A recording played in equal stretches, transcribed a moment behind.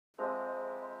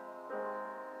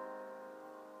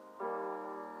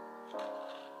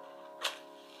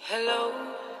Hello,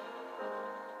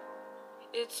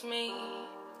 it's me.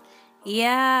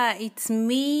 Yeah, it's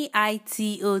me,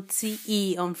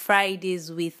 Itote, on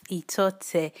Fridays with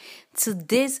Itote.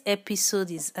 Today's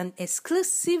episode is an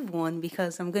exclusive one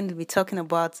because I'm going to be talking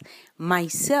about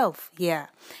myself. Yeah,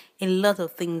 a lot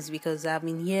of things because I've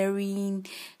been hearing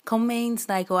comments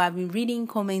or I've been reading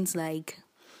comments like,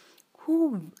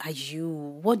 who are you?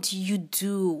 What do you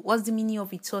do? What's the meaning of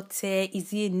Itote?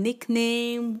 Is it a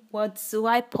nickname? Why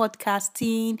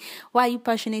podcasting? Why are you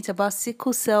passionate about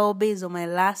sickle cell based on my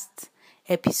last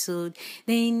episode?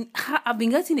 Then I've been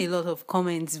getting a lot of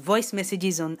comments, voice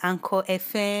messages on Anchor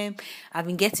FM. I've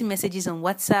been getting messages on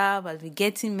WhatsApp. I've been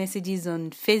getting messages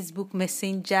on Facebook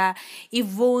Messenger,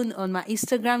 even on my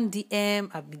Instagram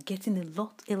DM. I've been getting a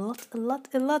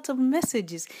lot of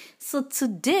messages. So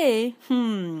today,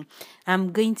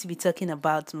 I'm going to be talking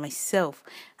about myself.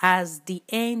 As the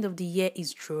end of the year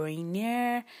is drawing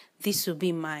near, this will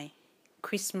be my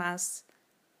Christmas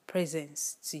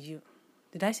presents to you.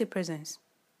 Did I say presents?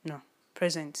 No,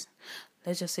 presents.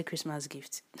 Let's just say Christmas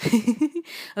gift.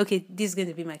 Okay, this is going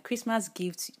to be my Christmas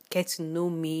gift. Get to know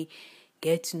me,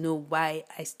 get to know why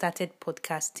I started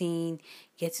podcasting,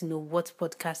 get to know what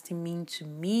podcasting means to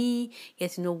me,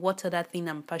 get to know what other thing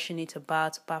I'm passionate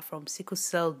about apart from sickle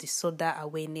cell disorder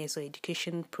awareness or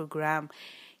education program.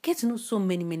 Get to know so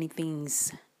many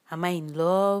things. Am I in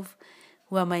love?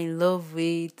 Who am I in love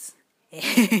with?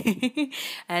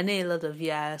 I know a lot of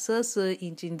you are so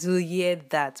itching to hear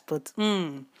that, but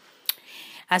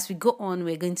as we go on,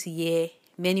 we're going to hear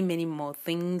many more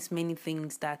things, many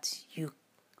things that you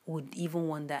would even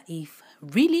wonder if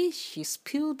really she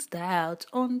spilled that out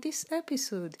on this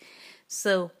episode.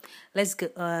 So let's go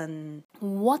on.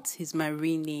 What is my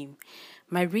real name?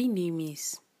 My real name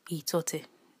is Itote.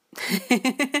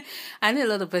 I know a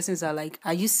lot of persons are like,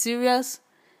 are you serious?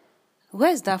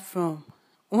 Where's that from?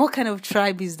 What kind of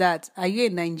tribe is that? Are you a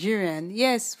Nigerian?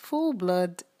 Yes, full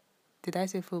blood. Did I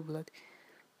say full blood?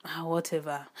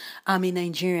 Whatever. I'm a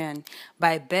Nigerian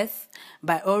by birth,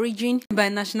 by origin, by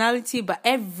nationality, by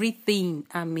everything.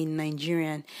 I'm a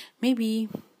Nigerian. Maybe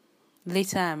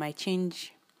later I might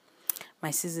change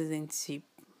my citizenship,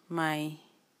 my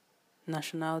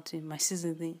nationality, my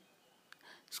citizenship.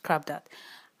 Scrap that.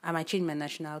 I might change my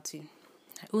nationality.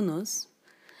 Who knows?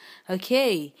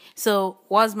 Okay, so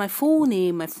what's my full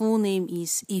name? My full name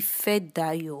is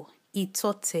Ifedayo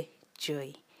Itote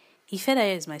Joy.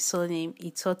 Ifedayo is my surname.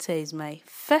 Itote is my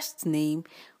first name.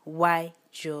 Why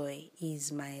Joy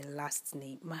is my last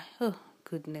name.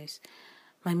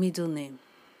 My middle name.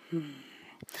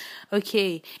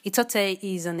 Okay, Itote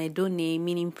is an Edo name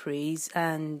meaning praise.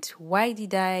 And why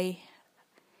did I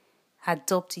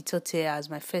adopt Itote as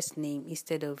my first name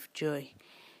instead of Joy?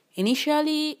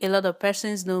 Initially, a lot of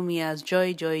persons know me as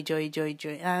Joy,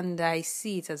 and I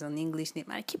see it as an English name.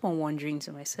 I keep on wondering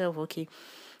to myself, okay,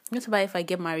 what about if I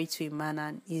get married to a man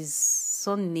and his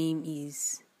son name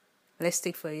is, let's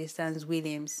take for instance,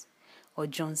 Williams or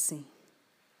Johnson?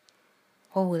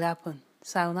 What will happen?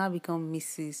 So I will now become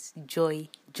Mrs. Joy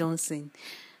Johnson.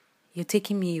 You're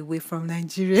taking me away from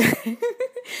Nigeria.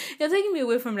 You're taking me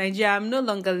away from Nigeria. I'm no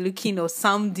longer looking or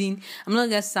sounding, I'm no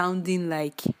longer sounding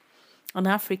like an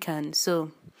African.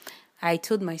 So I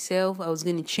told myself I was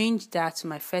going to change that to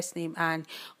my first name, and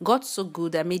got so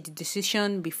good I made the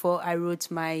decision before I wrote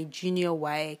my junior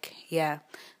WAEC. Yeah,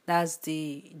 that's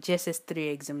the GSS3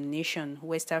 examination,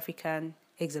 West African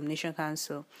Examination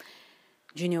Council,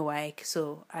 junior WAEC.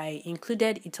 So I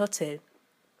included Itote.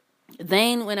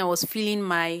 Then when I was filling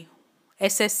my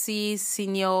SSC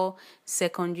senior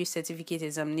secondary certificate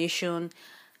examination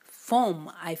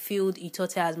form, I filled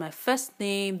Itote as my first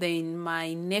name. Then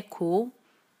my NECO,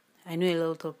 I know a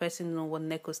lot of persons know what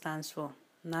NECO stands for.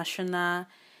 National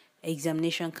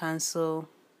Examination Council.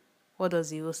 What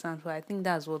does it stand for? I think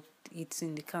that's what it's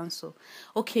in the council.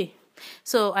 Okay,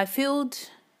 so I filled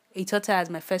Itote as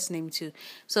my first name too.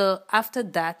 So after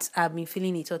that, I've been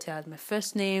filling Itote as my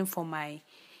first name for my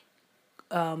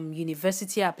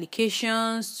university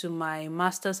applications, to my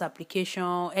master's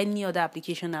application, any other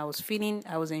application I was filling,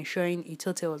 I was ensuring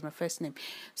Itote was my first name.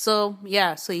 So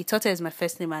Itote is my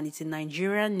first name, and it's a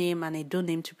Nigerian name and Edo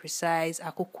name to precise,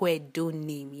 Akoko Edo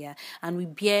name, yeah. And we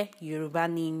bear Yoruba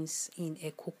names in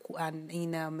Ekoko and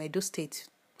in Edo State.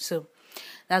 So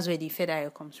that's where the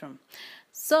Ifedayo comes from.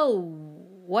 So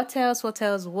what else?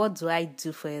 What do I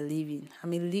do for a living?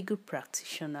 I'm a legal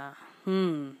practitioner.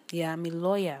 Yeah, I'm a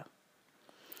lawyer.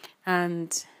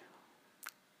 And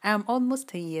I'm almost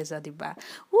 10 years at the bar.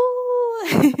 Woo!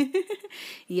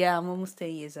 Yeah, I'm almost 10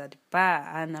 years at the bar,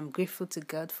 and I'm grateful to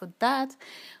God for that.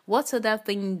 What other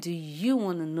thing do you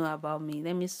want to know about me?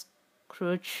 Let me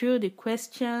scroll through the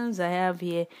questions I have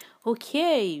here.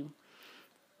 Okay,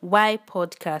 why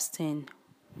podcasting?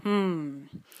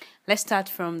 Let's start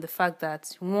from the fact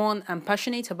that one, I'm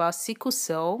passionate about sickle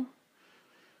cell.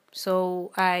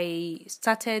 So I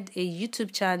started a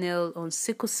YouTube channel on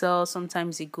sickle cell some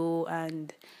times ago,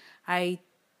 and I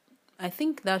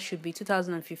think that should be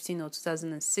 2015 or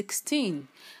 2016.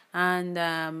 And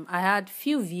I had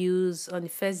few views on the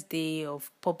first day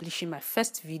of publishing my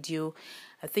first video.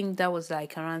 I think that was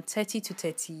like around 30 to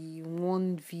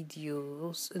 31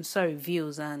 views,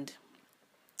 and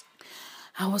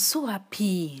I was so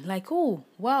happy, like, oh,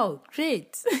 wow,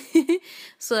 great.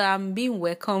 So I'm being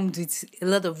welcomed with a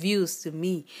lot of views to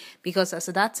me, because as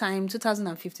at that time,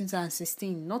 2015,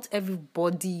 2016, not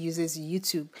everybody uses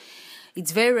YouTube.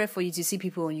 It's very rare for you to see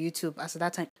people on YouTube as at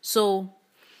that time. So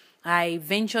I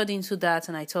ventured into that,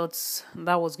 and I thought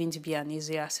that was going to be an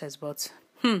easy access, but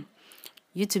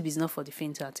YouTube is not for the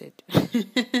faint-hearted.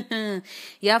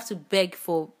 You have to beg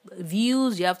for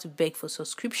views. You have to beg for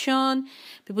subscription.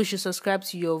 People should subscribe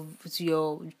to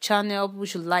your channel. People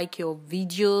should like your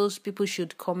videos. People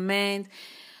should comment.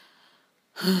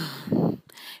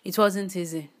 It wasn't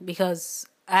easy because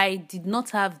I did not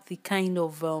have the kind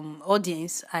of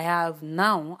audience I have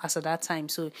now as at that time.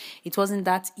 So it wasn't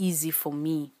that easy for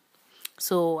me.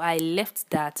 So I left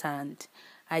that and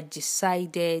I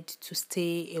decided to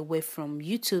stay away from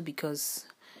YouTube because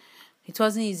it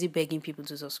wasn't easy begging people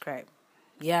to subscribe.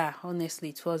 Yeah,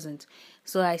 honestly, it wasn't.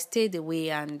 So I stayed away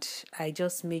and I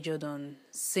just majored on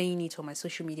saying it on my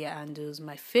social media handles,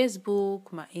 my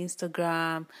Facebook, my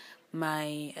Instagram,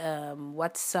 my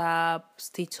WhatsApp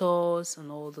status, and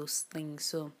all those things.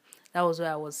 So that was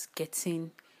where I was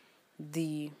getting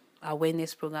the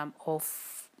awareness program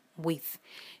off with.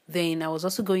 Then I was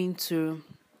also going to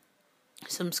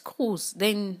some schools.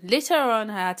 Then later on,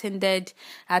 I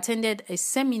attended a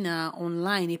seminar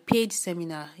online, a paid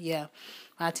seminar. Yeah,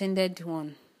 I attended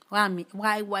one. Why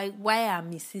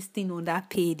I'm insisting on that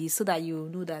paid is so that you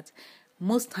know that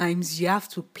most times you have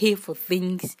to pay for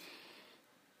things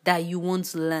that you want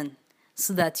to learn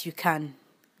so that you can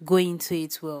go into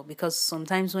it well. Because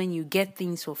sometimes when you get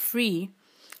things for free,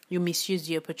 you misuse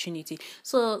the opportunity.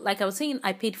 So, like I was saying,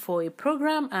 I paid for a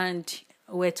program and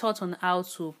we're taught on how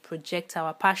to project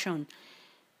our passion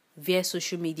via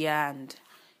social media. And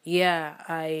yeah,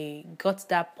 I got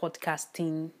that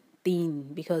podcasting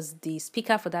thing because the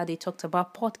speaker for that, they talked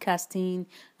about podcasting,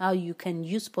 how you can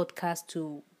use podcast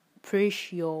to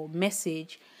push your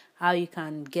message, how you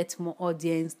can get more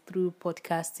audience through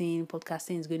podcasting.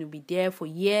 Podcasting is going to be there for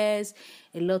years.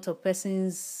 A lot of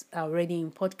persons are already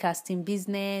in podcasting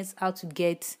business, how to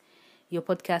get your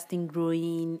podcasting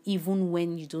growing even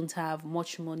when you don't have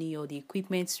much money or the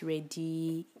equipment's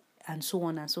ready, and so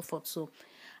on and so forth. So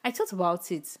I thought about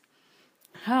it.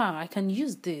 I can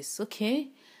use this. Okay,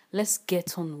 let's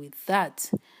get on with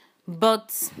that.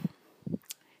 But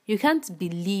you can't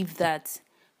believe that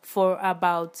for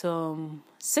about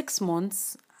 6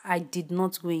 months, I did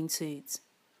not go into it.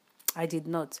 I did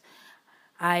not.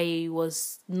 I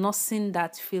was nursing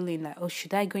that feeling like, oh,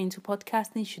 should I go into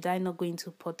podcasting? Should I not go into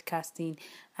podcasting?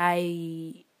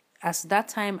 As that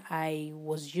time, I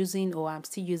was using, or I'm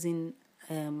still using,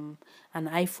 an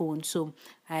iPhone. So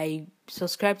I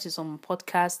subscribe to some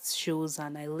podcast shows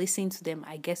and I listen to them.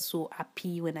 I get so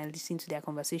happy when I listen to their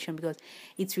conversation because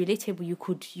it's relatable.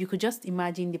 You could just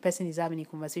imagine the person is having a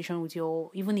conversation with you,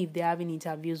 or even if they're having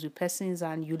interviews with persons,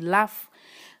 and you laugh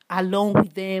along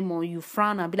with them, or you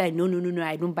frown and be like, no,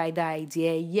 I don't buy that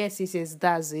idea. Yes,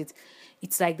 that's it.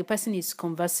 It's like the person is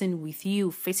conversing with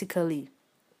you physically.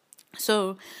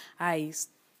 So I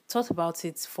thought about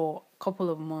it for a couple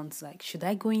of months, like, should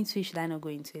I go into it? Should I not go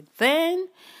into it? Then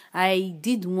I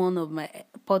did one of my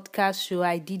podcast show.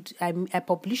 I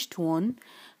published one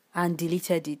and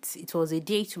deleted it. It was a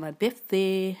day to my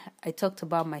birthday. I talked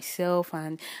about myself,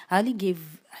 and I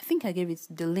think I gave it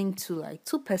the link to like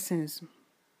 2 persons.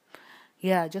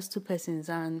 Yeah, just 2 persons,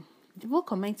 and people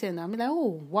commented, and I'm like,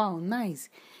 oh, wow, nice.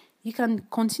 You can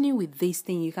continue with this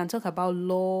thing. You can talk about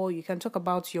law. You can talk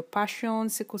about your passion,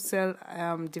 sickle cell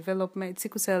development,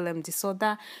 sickle cell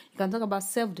disorder. You can talk about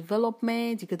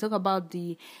self-development. You can talk about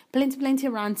the plenty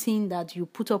ranting that you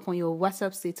put up on your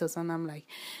WhatsApp status. And I'm like,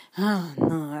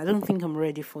 no, I don't think I'm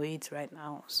ready for it right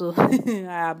now. So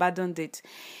I abandoned it.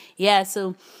 Yeah,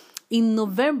 so in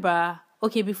November,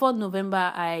 before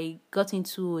November, I got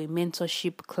into a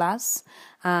mentorship class,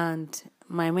 and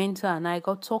my mentor and I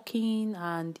got talking,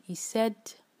 and he said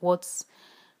what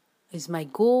is my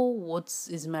goal? What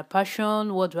is my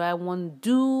passion? What do I want to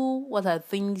do? What are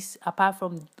things apart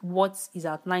from what is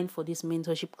outlined for this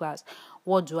mentorship class?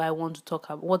 What do I want to talk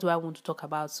about? What do I want to talk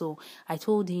about? So I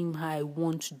told him I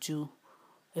want to do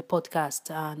a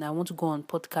podcast and I want to go on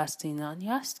podcasting. And he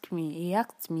asked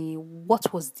me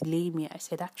what was delaying me. I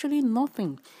said actually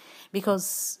nothing,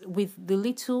 because with the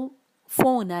little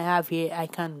phone I have here, I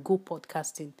can go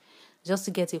podcasting just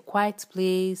to get a quiet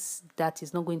place that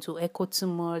is not going to echo too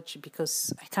much,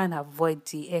 because I can't avoid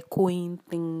the echoing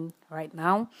thing right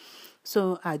now.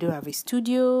 So I don't have a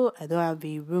studio. I don't have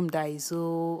a room that is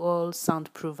all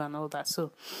soundproof and all that.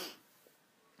 So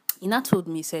Ina told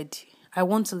me, said, I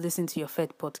want to listen to your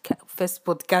first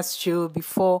podcast show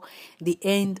before the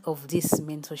end of this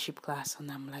mentorship class.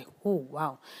 And I'm like, oh,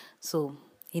 wow. So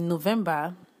in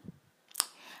November,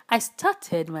 I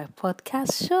started my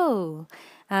podcast show,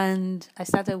 and I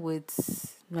started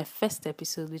with my first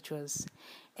episode, which was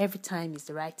Every Time is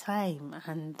the Right Time.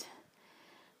 And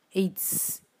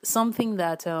it's something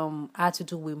that had to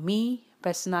do with me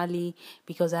personally,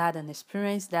 because I had an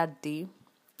experience that day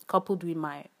coupled with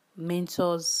my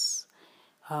mentor's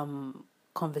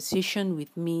conversation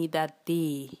with me that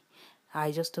day.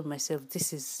 I just told myself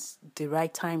this is the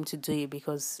right time to do it,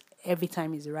 because every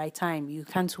time is the right time. You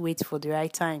can't wait for the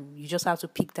right time. You just have to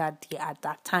pick that day at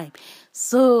that time.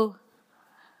 So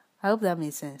I hope that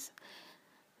makes sense.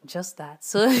 Just that.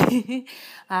 So I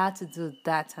had to do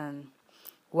that, and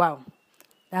wow,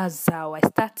 that's how I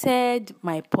started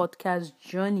my podcast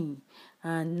journey.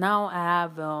 And now I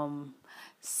have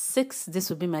this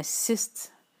will be my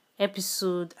sixth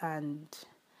episode, and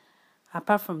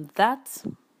apart from that,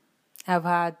 I've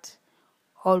had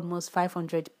almost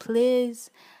 500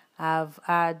 plays. I've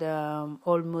had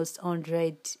almost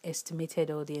 100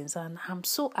 estimated audience, and I'm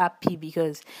so happy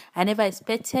because I never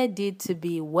expected it to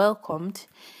be welcomed.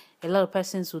 A lot of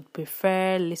persons would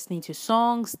prefer listening to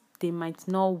songs. They might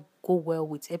not go well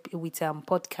with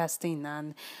podcasting,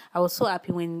 and I was so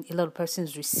happy when a lot of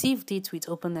persons received it with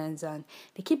open hands, and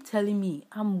they keep telling me,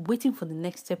 I'm waiting for the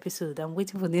next episode, and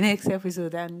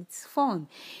it's fun.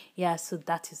 Yeah, so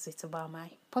that is it about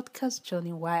my podcast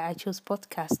journey, why I chose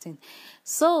podcasting.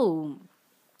 So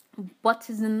what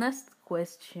is the next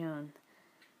question?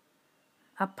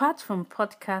 Apart from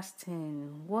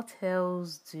podcasting, what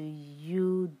else do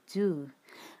you do?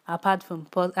 Apart from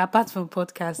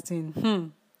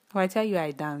podcasting, well, I tell you,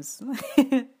 I dance.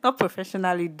 Not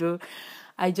professionally though.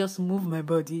 I just move my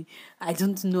body. I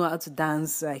don't know how to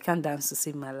dance. I can't dance to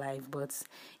save my life, but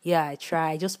yeah, I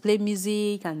try. I just play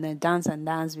music and then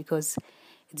dance because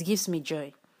it gives me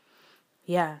joy.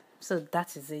 Yeah, so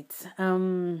that is it.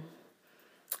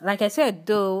 Like I said,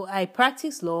 though, I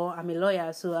practice law. I'm a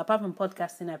lawyer, so apart from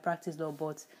podcasting, I practice law,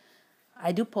 but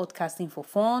I do podcasting for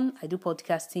fun. I do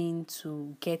podcasting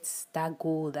to get that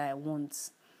goal that I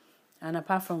want. And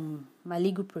apart from my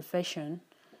legal profession,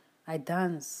 I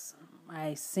dance.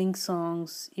 I sing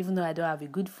songs, even though I don't have a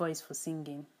good voice for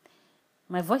singing.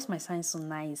 My voice might sound so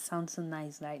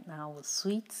nice right now,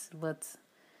 sweet, but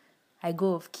I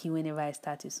go off key whenever I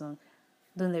start a song.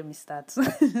 Don't let me start.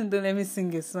 Don't let me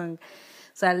sing a song.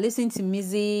 So I listen to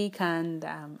music and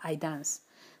I dance.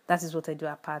 That is what I do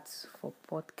apart from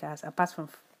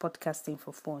podcasting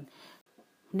for fun.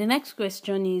 The next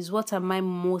question is, what am I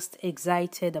most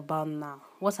excited about now?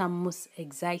 What I'm most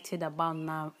excited about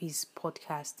now is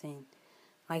podcasting.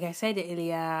 Like I said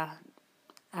earlier,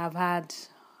 I've had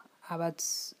about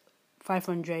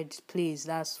 500 plays.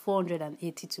 That's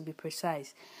 480 to be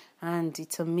precise. And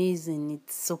it's amazing,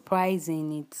 it's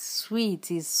surprising, it's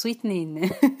sweet, it's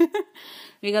sweetening.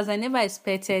 Because I never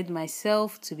expected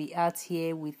myself to be out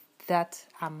here with that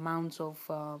amount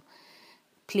of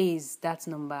plays, that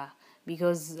number.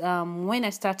 Because when I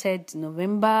started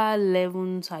November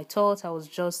 11th, I thought I was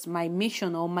just, my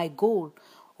mission or my goal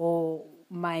or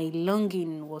my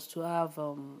longing was to have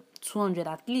 200,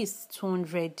 at least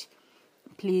 200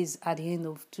 plays at the end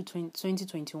of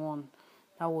 2021.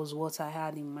 That was what I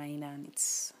had in mind, and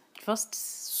it's just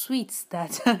sweet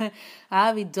that I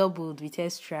have it doubled with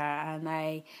extra, and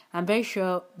I'm very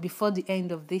sure before the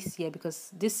end of this year,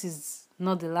 because this is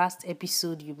not the last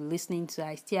episode you'll be listening to,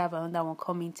 I still have another one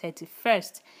coming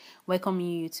 31st,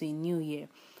 welcoming you to a new year,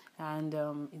 and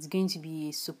it's going to be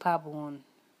a superb one.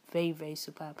 Very, very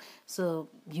superb. So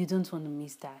you don't want to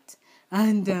miss that.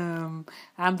 And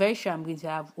I'm very sure I'm going to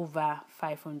have over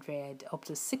 500, up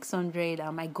to 600.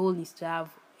 And my goal is to have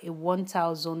a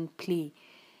 1,000 play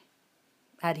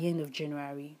at the end of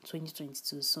January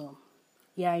 2022. So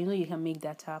yeah, I know you can make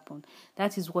that happen.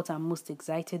 That is what I'm most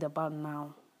excited about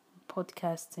now,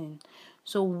 podcasting.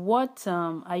 So what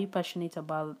are you passionate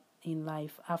about in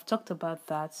life? I've talked about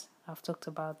that. I've talked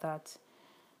about that.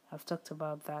 I've talked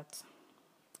about that.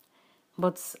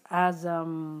 But as a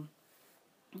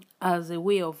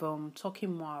way of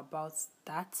talking more about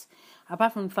that,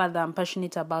 apart from the fact that I'm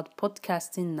passionate about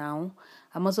podcasting now,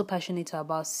 I'm also passionate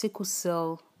about sickle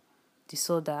cell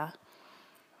disorder.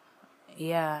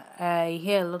 Yeah, I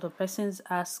hear a lot of persons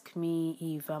ask me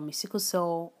if I'm a sickle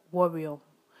cell warrior,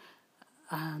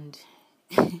 and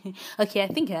okay, I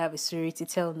think I have a story to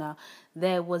tell now.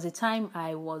 There was a time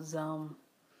I was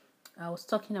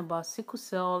talking about sickle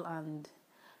cell, and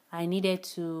I needed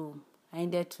to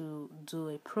do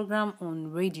a program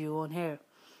on radio on air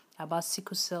about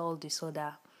sickle cell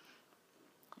disorder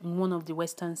in one of the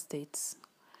western states,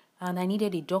 and I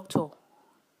needed a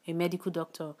medical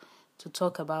doctor, to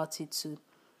talk about it too.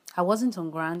 I wasn't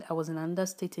on ground, I was in another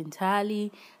state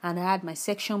entirely, and I had my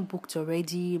section booked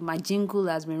already. My jingle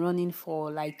has been running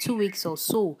for like 2 weeks or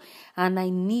so, and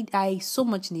I so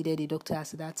much needed a doctor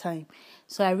at that time.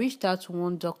 So I reached out to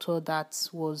one doctor that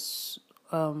was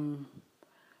my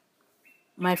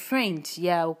friend.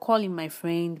 Yeah, I'll call him my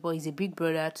friend, but he's a big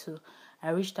brother too.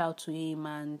 I reached out to him,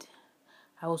 and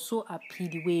I was so happy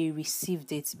the way he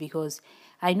received it, because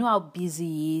I know how busy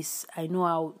he is. I know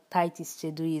how tight his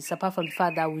schedule is. Apart from the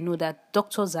fact that we know that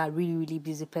doctors are really, really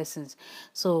busy persons.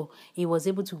 So he was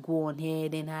able to go on here.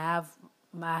 Then I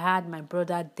had my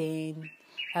brother then,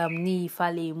 Ni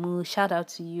Falemu. Shout out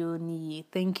to you, Ni.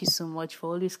 Thank you so much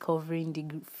for always covering the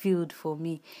field for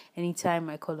me anytime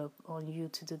I call up on you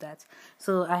to do that.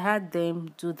 So I had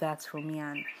them do that for me,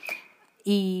 and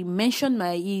he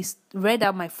read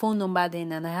out my phone number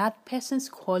then, and I had persons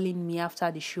calling me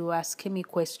after the show, asking me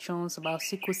questions about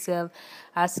sickle cell,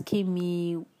 asking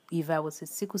me if I was a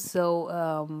sickle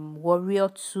cell warrior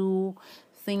too,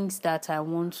 things that they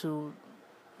want to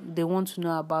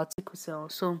know about sickle cell.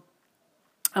 So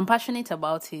I'm passionate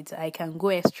about it. I can go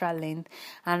extra length,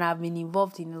 and I've been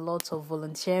involved in a lot of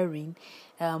volunteering,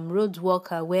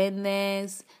 roadwork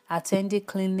awareness, attended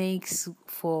clinics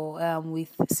for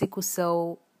with sickle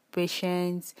cell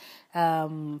patients,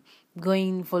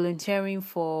 going volunteering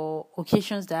for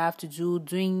occasions that I have to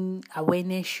doing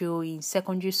awareness show in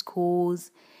secondary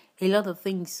schools, a lot of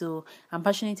things. So I'm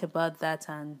passionate about that,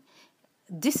 and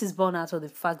this is born out of the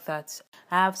fact that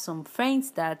I have some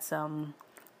friends that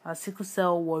are sickle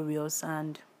cell warriors,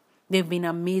 and they've been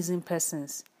amazing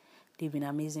persons. They've been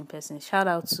amazing persons. Shout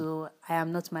out to I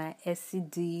Am Not My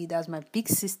SCD. That's my big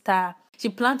sister. She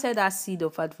planted that seed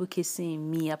of advocacy in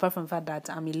me. Apart from the fact that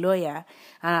I'm a lawyer,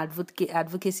 and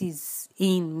advocacy is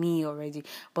in me already.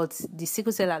 But the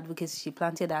sickle cell advocacy, she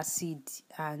planted that seed,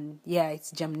 and yeah,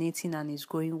 it's germinating and it's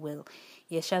growing well.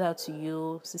 Yeah, shout out to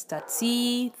you, Sister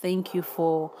T. Thank you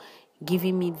for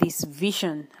giving me this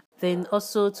vision. Then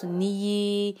also to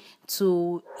Niyi,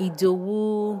 to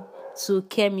Idowu, to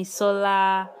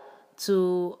Kemisola,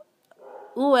 to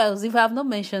who else? If I have not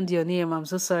mentioned your name, I'm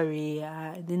so sorry.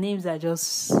 The names are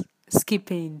just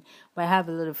skipping. But I have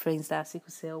a lot of friends that are sickle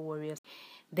cell warriors.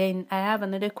 Then I have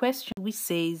another question which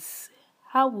says,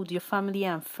 how would your family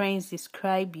and friends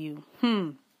describe you?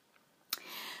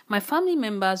 My family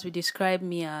members will describe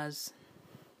me as,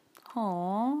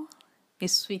 a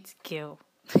sweet girl.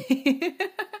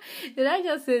 Did I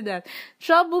just say that?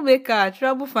 Troublemaker,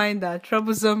 trouble finder,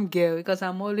 troublesome girl, because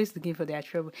I'm always looking for their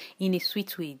trouble in a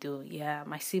sweet way, though. Yeah,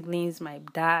 my siblings, my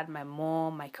dad, my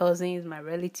mom, my cousins, my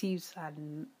relatives,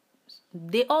 and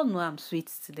they all know I'm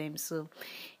sweet to them. So,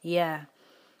 yeah,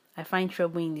 I find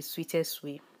trouble in the sweetest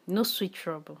way. No sweet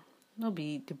trouble, no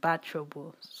be the bad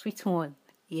trouble, sweet one.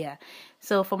 Yeah.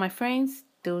 So for my friends,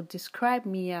 they'll describe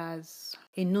me as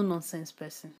a no nonsense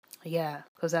person. Yeah,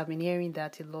 because I've been hearing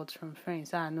that a lot from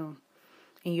friends. I know.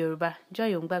 In Yoruba,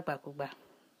 Joy Yongbagbakuba.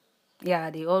 Yeah,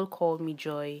 they all call me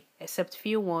Joy, except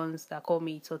few ones that call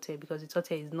me Itote, because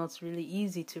Itote is not really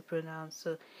easy to pronounce.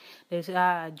 So they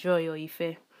say, Joy or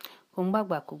Ife.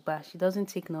 Kumbagbakuba. She doesn't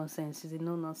take nonsense. She's a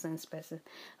no-nonsense person.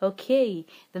 Okay,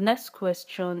 the next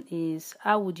question is,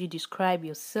 how would you describe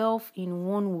yourself in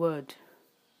one word?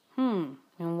 In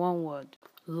one word.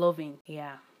 Loving.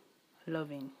 Yeah,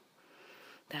 loving.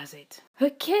 That's it.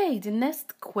 Okay, the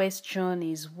next question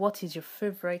is, what is your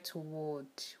favorite word?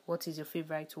 What is your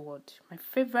favorite word? My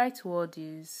favorite word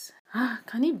is,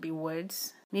 can it be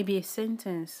words? Maybe a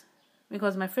sentence.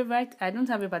 Because I don't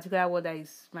have a particular word that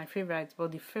is my favorite,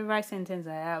 but the favorite sentence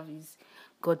I have is,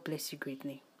 God bless you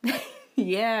greatly.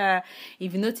 Yeah,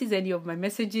 if you notice any of my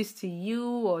messages to you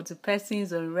or to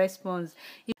persons or response,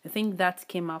 I think that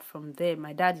came out from there.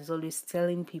 My dad is always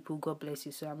telling people, God bless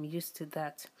you, so I'm used to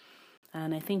that.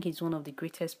 And I think it's one of the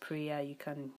greatest prayer you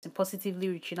can, positively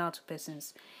reaching out to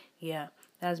persons. Yeah,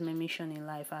 that's my mission in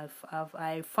life.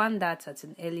 I found that at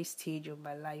an early stage of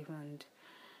my life, and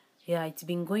yeah, it's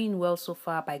been going well so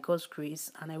far by God's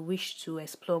grace, and I wish to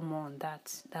explore more on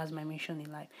that. That's my mission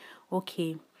in life.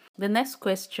 Okay, the next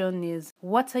question is,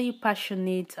 what are you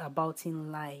passionate about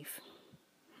in life?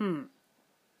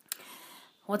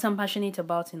 What I'm passionate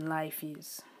about in life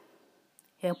is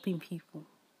helping people.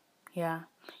 Yeah,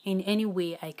 in any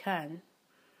way I can.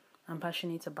 I'm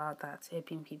passionate about that,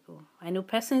 helping people. I know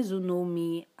persons who know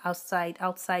me outside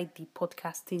the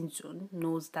podcasting zone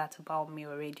knows that about me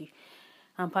already.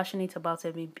 I'm passionate about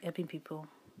helping people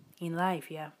in life,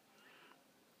 yeah.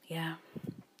 Yeah.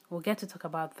 We'll get to talk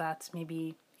about that.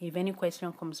 Maybe if any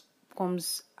question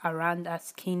comes around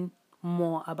asking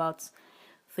more about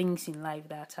things in life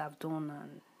that I've done,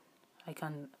 and I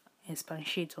can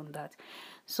expatiate on that.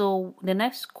 So the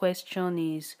next question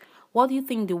is, what do you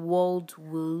think the world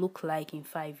will look like in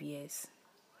 5 years?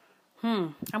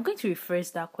 I'm going to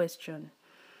rephrase that question.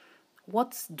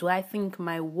 What do I think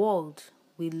my world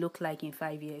will look like in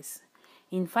 5 years?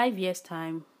 In 5 years'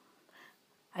 time,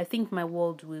 I think my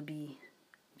world will be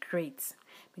great,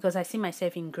 because I see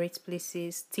myself in great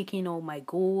places, taking all my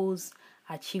goals,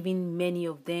 achieving many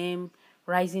of them,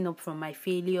 rising up from my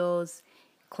failures,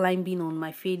 climbing on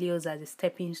my failures as a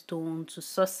stepping stone to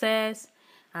success,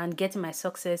 and getting my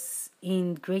success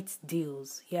in great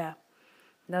deals. Yeah,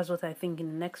 that's what I think in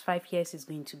the next 5 years is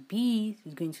going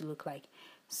to look like.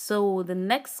 So the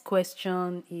next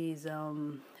question is,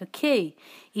 okay,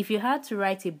 if you had to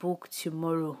write a book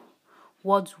tomorrow,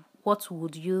 what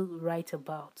would you write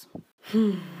about?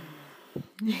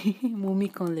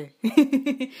 Mumi Konle.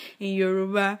 In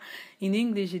Yoruba, in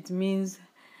English it means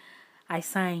I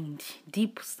signed.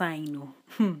 Deep sign.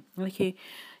 Okay.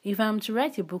 If I'm to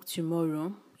write a book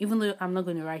tomorrow, even though I'm not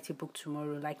going to write a book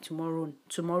tomorrow, like tomorrow,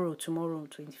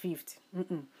 25th.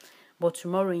 But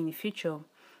tomorrow in the future,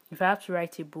 if I have to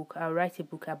write a book, I'll write a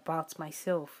book about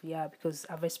myself. Yeah, because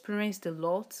I've experienced a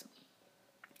lot,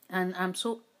 and I'm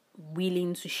so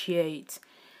willing to share it.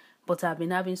 But I've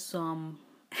been having some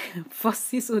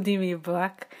forces holding me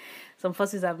back. Some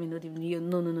forces have been holding me.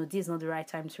 No, this is not the right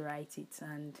time to write it.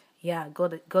 And yeah,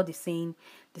 God is saying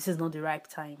this is not the right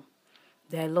time.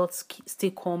 There are lots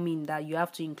still coming that you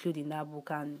have to include in that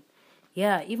book. And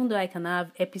yeah, even though I can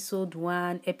have episode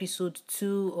 1, episode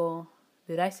 2, or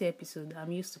did I say episode?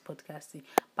 I'm used to podcasting.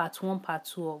 Part 1, part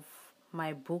 2 of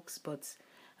my books, but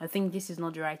I think this is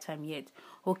not the right time yet.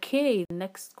 Okay, the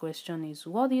next question is,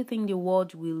 what do you think the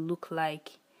world will look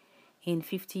like in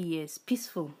 50 years?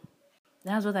 Peaceful.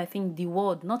 That's what I think the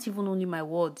world, not even only my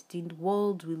world, the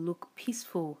world will look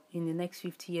peaceful in the next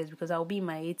 50 years, because I'll be in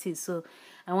my 80s. So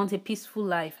I want a peaceful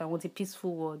life. I want a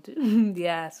peaceful world.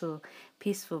 Yeah, so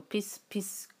peaceful.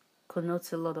 Peace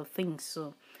connotes a lot of things.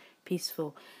 So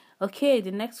peaceful. Okay,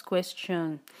 the next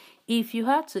question. If you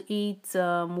had to eat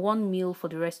one meal for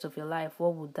the rest of your life,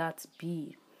 what would that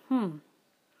be?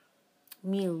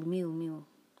 Meal.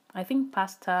 I think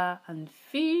pasta and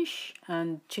fish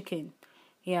and chicken.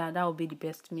 Yeah, that would be the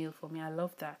best meal for me. I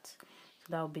love that. So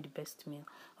that would be the best meal.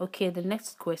 Okay, the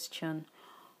next question.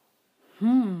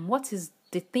 What is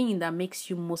the thing that makes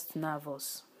you most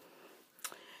nervous?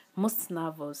 Most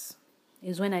nervous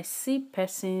is when I see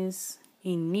persons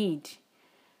in need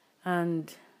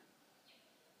and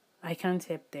I can't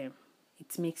help them.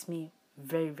 It makes me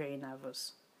very, very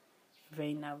nervous.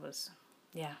 Very nervous.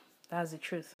 Yeah, that's the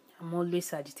truth. I'm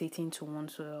always agitating to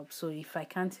want to help. So if I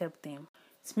can't help them,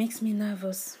 it makes me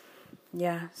nervous.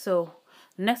 Yeah, so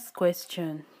next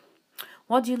question.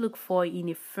 What do you look for in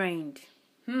a friend?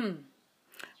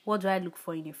 What do I look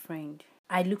for in a friend?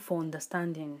 I look for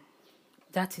understanding.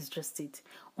 That is just it.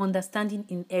 Understanding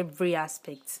in every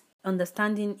aspect.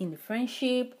 Understanding in the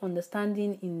friendship,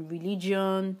 understanding in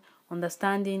religion,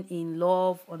 understanding in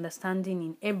love, understanding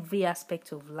in every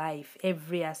aspect of life,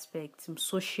 every aspect,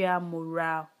 social,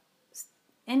 moral,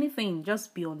 anything,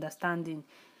 just be understanding.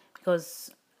 Because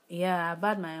yeah, I've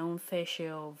had my own fair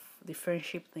share of the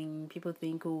friendship thing. People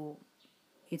think, oh,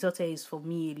 Itote is for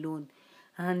me alone.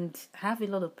 And I have a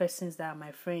lot of persons that are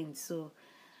my friends. So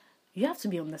you have to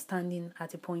be understanding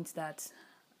at a point that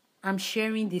I'm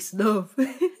sharing this love.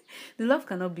 The love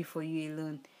cannot be for you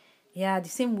alone. Yeah, the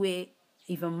same way,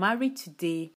 if I'm married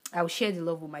today, I'll share the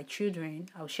love with my children.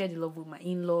 I'll share the love with my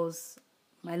in-laws.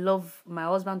 My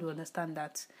husband will understand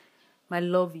that my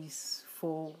love is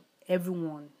for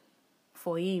everyone,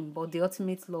 for him, but the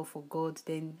ultimate love for God,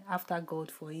 then after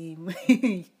God for him.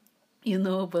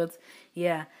 But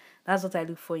yeah, That's what I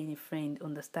look for in a friend,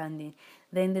 understanding.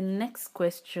 Then the next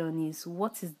question is,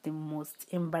 what is the most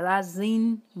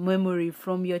embarrassing memory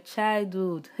from your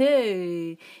childhood?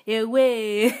 Hey,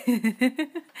 away.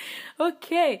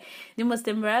 Okay. The most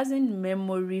embarrassing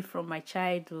memory from my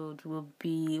childhood will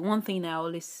be one thing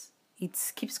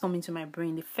it keeps coming to my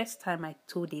brain. The first time I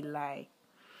told a lie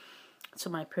to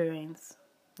my parents.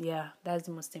 Yeah, that's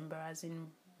the most embarrassing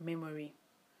memory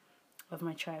of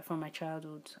from my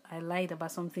childhood. I lied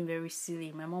about something very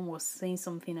silly. My mom was saying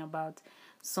something about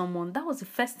someone. That was the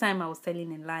first time I was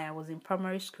telling a lie. I was in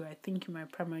primary school. I think in my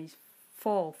primary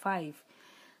 4 or 5.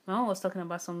 My mom was talking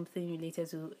about something related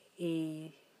to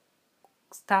a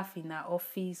staff in her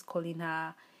office calling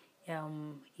her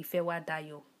Ifewa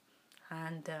Dayo,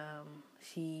 and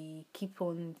she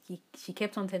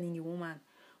kept on telling the woman,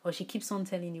 or she keeps on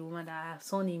telling the woman that her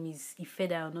surname is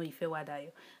Ifeda or not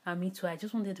Ifewadayo. And me too, I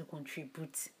just wanted to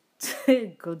contribute.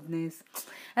 Goodness.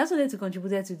 I just wanted to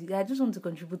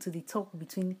contribute to the talk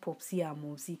between Popsy and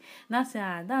Momsy.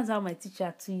 That's how my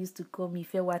teacher too used to call me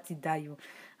Ifewati Dayo.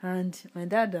 And my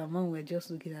dad and mom were just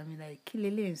looking at me like,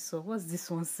 Kilele, so what's this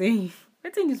one saying? I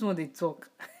think this one they talk.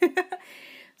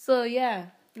 So yeah,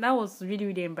 that was really,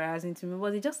 really embarrassing to me,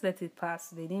 but they just let it pass.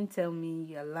 They didn't tell me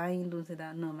you're lying, don't say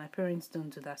that. No, my parents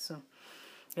don't do that. So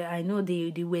yeah, I know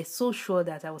they were so sure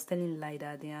that I was telling a lie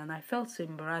that day, and I felt so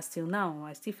embarrassed. Till now,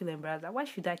 I still feel embarrassed. Why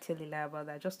should I tell a lie about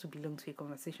that just to belong to a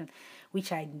conversation,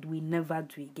 which I will never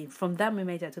do again? From that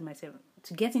moment, I told myself,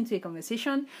 to get into a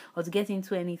conversation or to get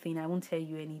into anything, I won't tell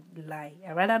you any lie.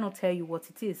 I'd rather not tell you what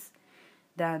it is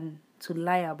than to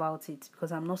lie about it,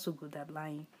 because I'm not so good at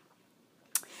lying.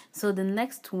 So the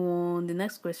next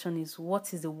question is,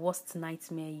 what is the worst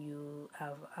nightmare you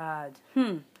have had?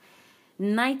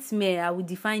 Nightmare, I would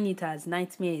define it as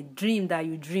nightmare, dream that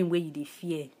you dream where you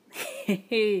fear.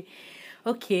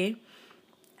 Okay.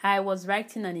 I was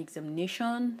writing an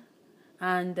examination,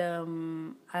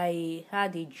 and I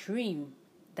had a dream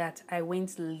that I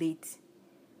went late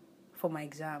for my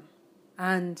exam.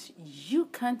 And you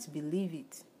can't believe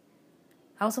it.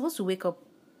 I was supposed to wake up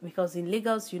because in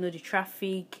Lagos, the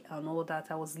traffic and all that.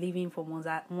 I was leaving from one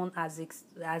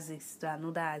ASICS to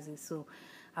another ASICS. So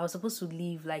I was supposed to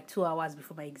leave like 2 hours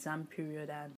before my exam period.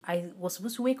 And I was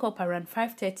supposed to wake up around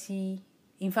 5:30.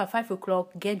 In fact, 5 o'clock,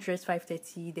 get dressed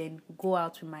 5:30, then go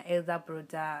out with my elder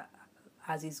brother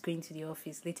as he's going to the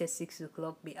office. Later 6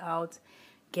 o'clock, be out,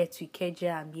 get to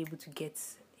Ikeja and be able to get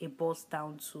a bus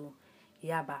down to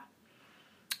Yaba.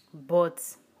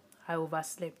 But I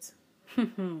overslept.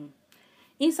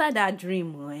 Inside that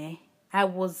dream, I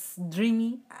was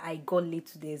dreaming I got late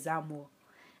to the exam,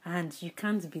 and you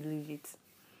can't believe it.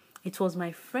 It was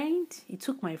my friend. It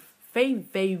took my very,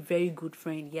 very, very good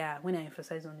friend. Yeah, when I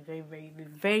emphasize on very, very,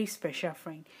 very special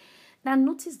friend. Now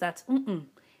notice that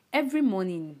every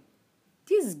morning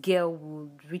this girl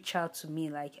would reach out to me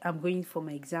like, I'm going for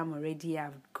my exam already.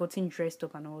 I've gotten dressed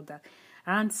up and all that.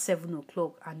 Around 7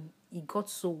 o'clock, and he got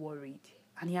so worried.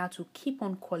 And he had to keep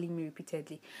on calling me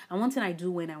repeatedly. And one thing I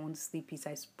do when I want to sleep is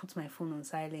I put my phone on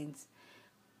silent.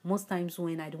 Most times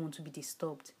when I don't want to be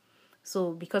disturbed.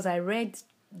 So because I read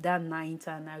that night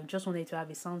and I just wanted to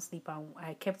have a sound sleep, and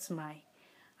I kept my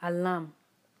alarm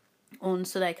on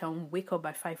so that I can wake up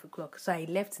by 5 o'clock. So I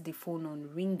left the phone on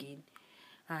ringing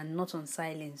and not on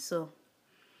silent. So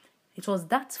it was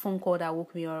that phone call that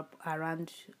woke me up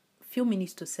around few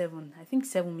minutes to 7. I think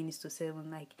 7 minutes to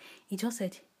 7. Like, he just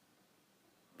said,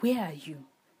 where are you?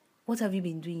 What have you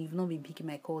been doing? You've not been picking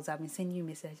my calls. I've been sending you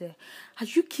messages. Are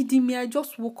you kidding me? I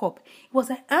just woke up. It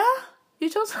was like, you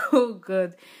just, oh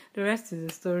God. The rest is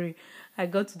the story. I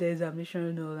got to the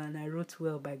examination hall and I wrote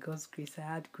well by God's grace. I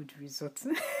had good results.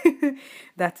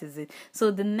 That is it.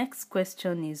 So the next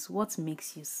question is, what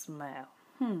makes you smile?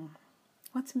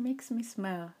 What makes me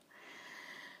smile?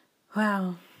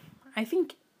 Wow. I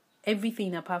think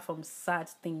everything apart from sad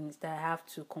things that I have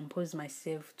to compose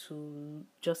myself to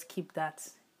just keep that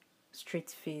straight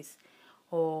face,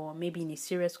 or maybe in a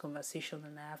serious conversation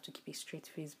and I have to keep a straight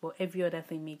face, but every other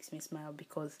thing makes me smile,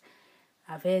 because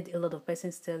I've heard a lot of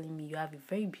persons telling me you have a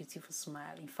very beautiful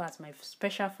smile. In fact, my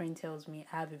special friend tells me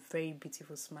I have a very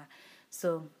beautiful smile.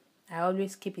 So I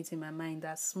always keep it in my mind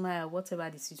that smile, whatever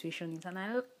the situation is. And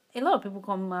a lot of people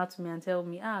come out to me and tell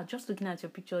me, just looking at your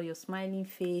picture, your smiling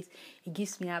face, it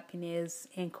gives me happiness,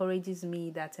 encourages me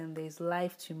that there's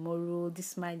life tomorrow, this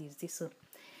smile is this. So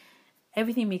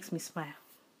everything makes me smile.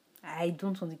 I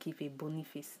don't want to keep a bony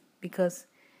face, because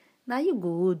now you go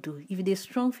old. If there's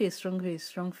strong face,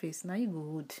 now you go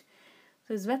old.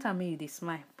 So it's better maybe they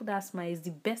smile. Put that smile is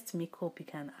the best makeup you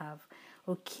can have.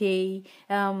 Okay.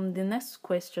 The next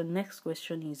question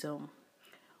is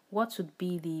What would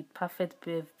be the perfect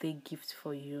birthday gift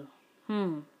for you?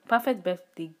 Perfect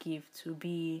birthday gift would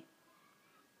be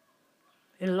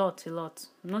a lot.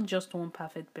 Not just one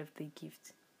perfect birthday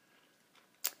gift.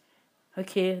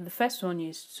 Okay, the first one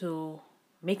is to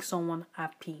make someone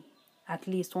happy. At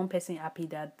least one person happy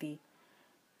that day.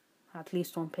 At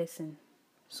least one person.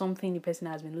 Something the person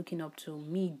has been looking up to.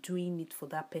 Me doing it for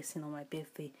that person on my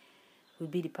birthday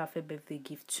would be the perfect birthday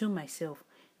gift to myself.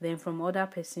 Then from other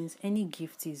persons, any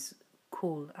gift is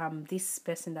cool. I'm this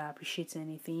person that appreciates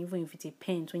anything, even if it's a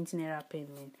pen, 20 naira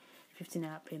pen, 15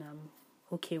 naira pen, I'm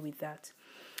okay with that.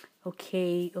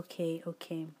 Okay.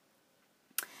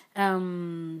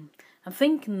 I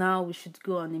think now we should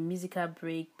go on a musical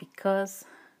break because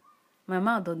my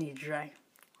mouth don't need dry.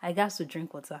 I got to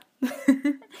drink water.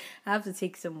 I have to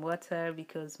take some water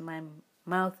because my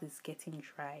mouth is getting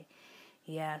dry.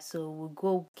 Yeah, so we'll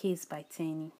go case by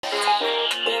 10.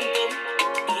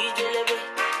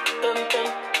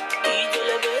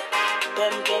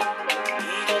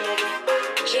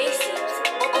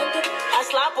 I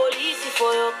slap police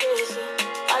for your case.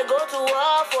 I go to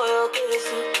war for your case.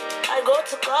 I go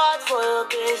to court for your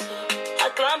case. I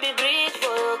climb the bridge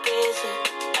for your case.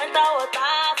 Enter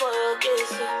water for your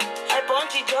case. I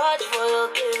punch the judge for your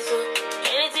case.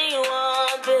 Anything you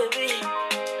want, baby,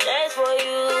 that's for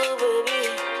you, baby.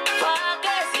 For your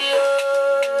case, yo.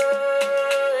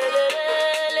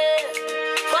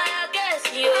 For your case,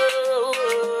 yo.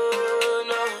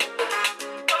 No.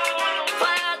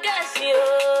 For your case, yo.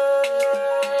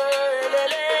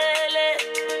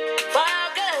 For your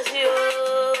case, yo.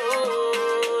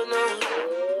 No.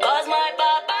 'Cause my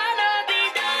papa no be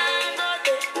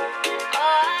Dangote. Oh,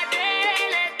 I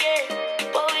did it,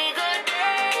 but we go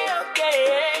there, okay,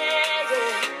 yeah.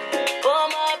 Oh,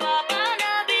 my papa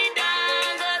no be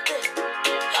Dangote.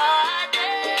 Oh, I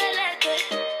did it,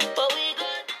 but we go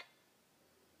there.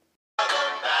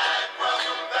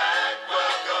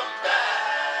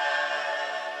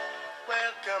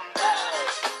 Welcome back.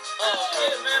 Oh,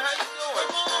 hey man, how you doing?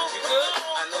 You good?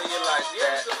 I know you like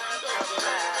that.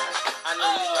 I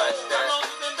know you like that. How long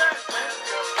you been back, man?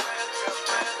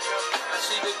 I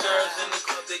see the girls in the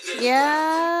club, they get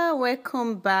Yeah,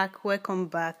 welcome back.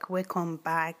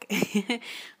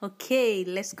 Okay,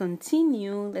 let's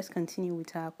continue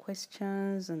with our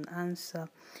questions and answer.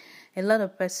 A lot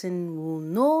of persons will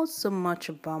know so much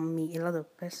about me. A lot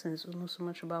of persons will know so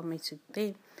much about me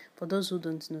today. For those who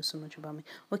don't know so much about me.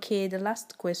 Okay, the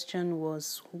last question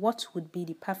was, what would be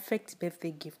the perfect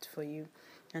birthday gift for you?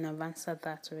 And I've answered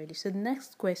that already. So the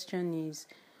next question is,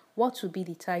 what would be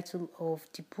the title of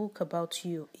the book about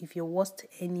you if your worst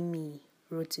enemy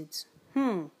wrote it?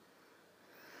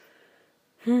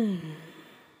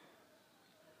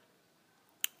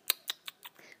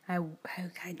 I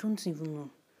don't even know.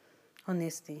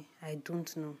 Honestly, I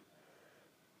don't know.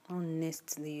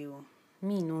 Honestly,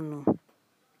 me no know.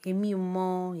 Èmi ò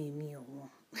mọ̀.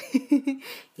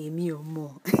 Èmi ò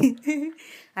mọ̀.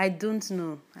 I don't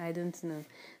know.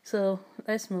 So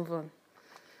let's move on.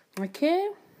 Okay.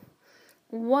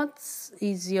 What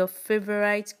is your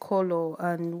favorite color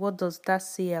and what does that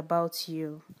say about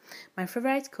you? My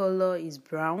favorite color is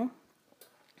brown,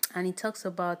 and it talks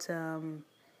about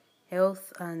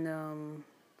health and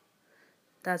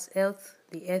that's health,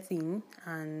 the earthing,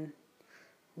 and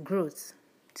growth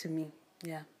to me.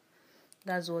 Yeah,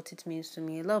 that's what it means to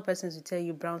me. A lot of persons will tell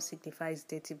you brown signifies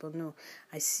dirty, but no,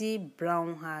 I see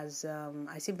brown as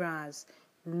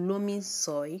loamy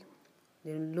soil,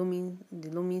 the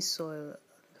loamy soil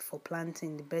for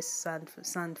planting, the best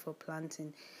sand for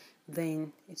planting.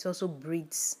 Then it also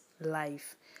breeds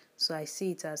life, so I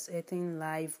see it as earthing,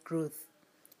 life, growth.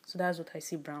 So that's what I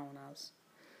see brown as.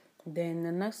 Then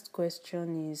the next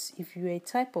question is, if you're a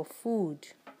type of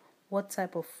food, what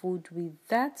type of food would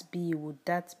that be?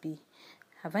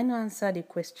 Have I not answered a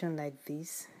question like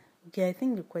this? Okay, I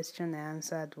think the question I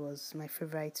answered was my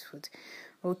favorite food.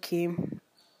 Okay,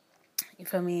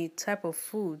 if I'm a type of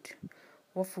food,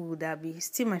 what food would that be?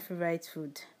 Still my favorite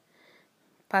food.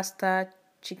 Pasta,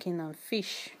 chicken, and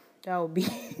fish. That would be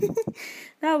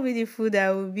that would be the food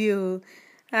I would be.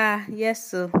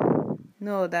 Yes, so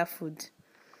no other food.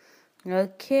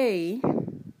 Okay.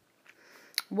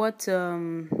 What's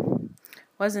the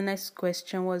next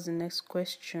question?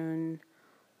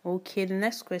 Okay, the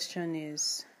next question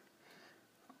is,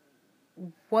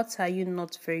 what are you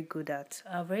not very good at?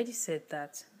 I've already said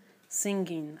that.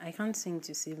 Singing. I can't sing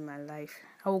to save my life.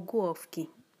 I will go off key.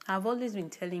 I've always been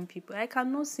telling people I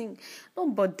cannot sing.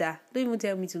 Don't bother. Don't even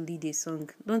tell me to lead a song.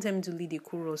 Don't tell me to lead a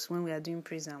chorus when we are doing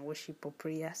praise and worship or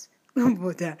prayers. Don't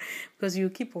bother, because you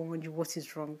keep on wondering what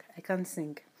is wrong. I can't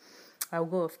sing. I'll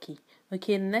go off key.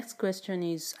 Okay, the next question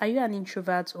is, are you an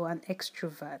introvert or an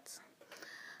extrovert?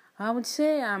 I would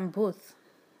say I'm both,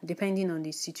 depending on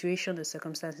the situation, the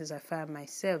circumstances I find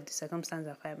myself,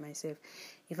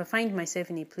 If I find myself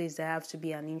in a place that I have to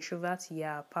be an introvert,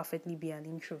 yeah, I'll perfectly be an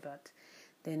introvert.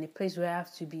 Then a place where I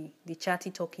have to be the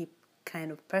chatty, talky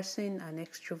kind of person, an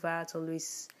extrovert,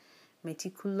 always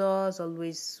meticulous,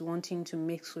 always wanting to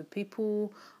mix with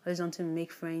people, always wanting to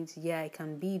make friends. Yeah, I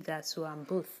can be that, so I'm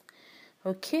both.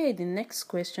 Okay, the next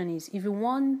question is, if you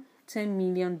won $10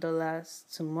 million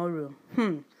tomorrow,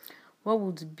 what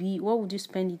would you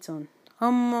spend it on?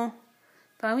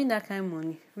 If I win that kind of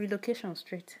money, relocation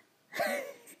straight.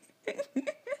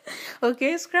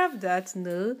 Okay, scrap that.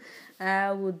 No,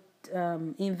 I would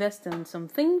invest in some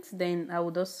things. Then I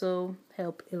would also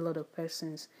help a lot of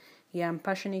persons. Yeah, I'm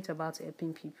passionate about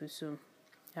helping people, so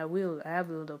I will. I have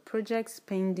a lot of projects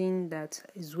pending that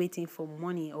is waiting for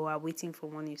money or are waiting for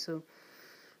money. So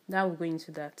that will go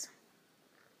into that.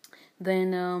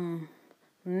 Then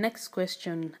next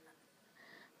question: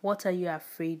 what are you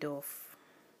afraid of?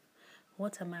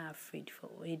 What am I afraid for?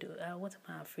 What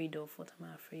am I afraid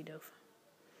of?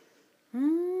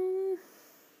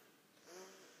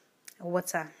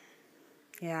 Water.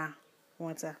 Yeah,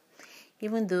 water.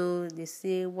 Even though they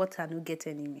say water no get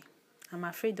enemy, I'm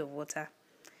afraid of water.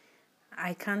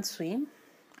 I can't swim.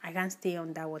 I can't stay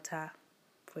underwater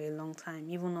for a long time.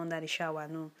 Even under the shower,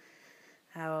 no.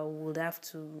 I would have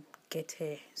to get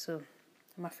hair. So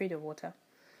I'm afraid of water.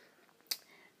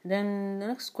 Then the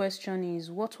next question is,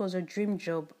 what was your dream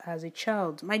job as a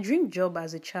child? My dream job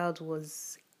as a child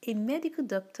was a medical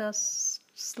doctor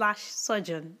 /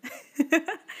 surgeon.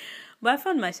 But I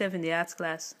found myself in the arts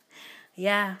class.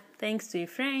 Yeah, thanks to a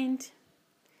friend.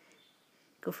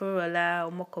 Koforola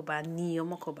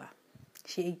Omokoba.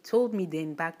 She told me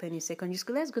then, back then in secondary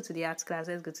school, let's go to the arts class.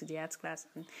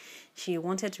 And she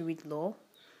wanted to read law.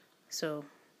 So,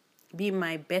 being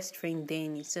my best friend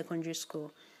then in secondary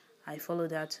school, I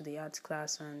followed her to the arts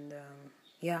class, and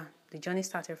the journey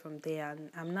started from there. And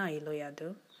I'm now a lawyer,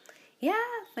 though. Yeah,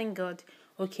 thank God.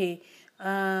 Okay,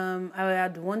 I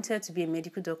had wanted to be a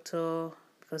medical doctor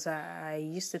because I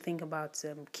used to think about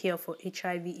cure for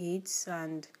HIV/AIDS,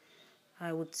 and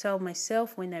I would tell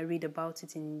myself when I read about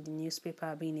it in the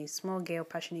newspaper, being a small girl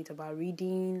passionate about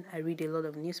reading, I read a lot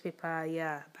of newspaper.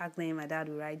 Yeah, back then my dad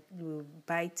would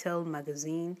buy Tell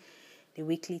magazine, the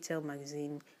weekly Tell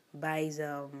magazine, buys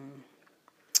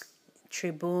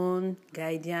Tribune,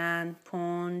 Guardian,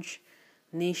 Punch,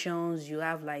 Nations. You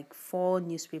have like 4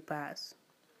 newspapers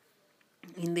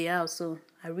in the house. So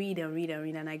I read,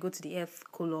 and I go to the health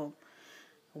column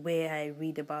where I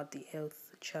read about the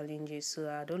health challenges. So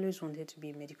I'd always wanted to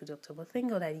be a medical doctor, but thank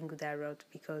God I didn't go that route,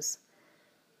 because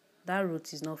that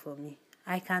route is not for me.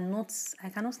 I cannot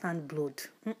stand blood.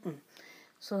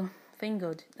 So thank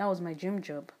God that was my dream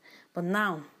job. But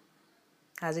now,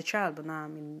 as a child,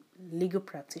 I'm a legal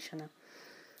practitioner.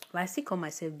 But I still call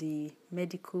myself the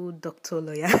medical doctor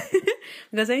lawyer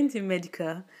because anything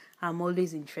medical, I'm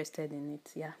always interested in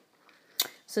it. Yeah.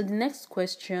 So the next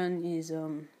question is,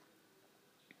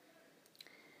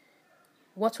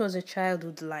 what was your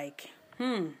childhood like?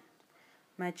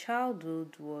 My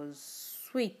childhood was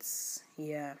sweet.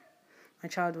 Yeah, my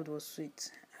childhood was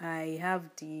sweet. I have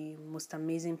the most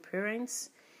amazing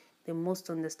parents, the most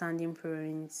understanding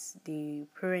parents, the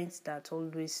parents that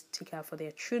always take care for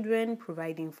their children,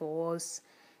 providing for us.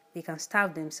 They can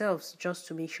starve themselves just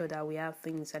to make sure that we have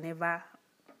things. I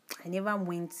never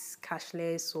went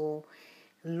cashless or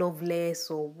loveless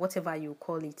or whatever you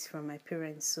call it from my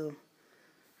parents. So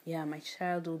yeah, my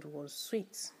childhood was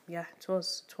sweet. Yeah, it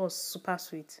was super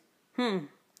sweet.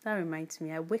 That reminds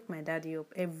me, I wake my daddy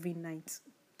up every night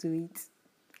to eat.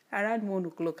 Around 1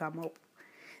 o'clock, I'm up.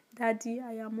 Daddy,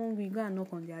 I am hungry. Go and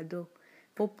knock on their door.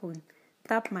 Open.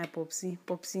 Tap my popsy.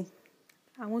 Popsy,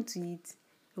 I want to eat.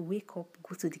 Wake up,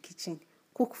 go to the kitchen,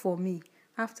 cook for me.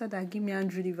 After that, give me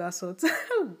Andrew liver salt.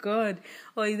 Oh God!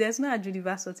 Or if there's no Andrew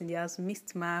liver salt in the house,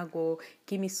 mixed mag, or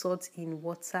give me salt in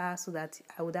water so that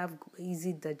I would have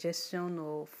easy digestion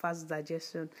or fast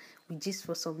digestion. We just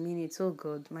for some minutes. Oh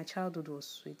God, my childhood was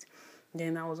sweet.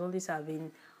 Then I was always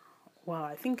having,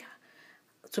 I think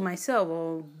to myself,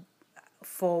 or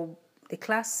for the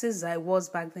classes I was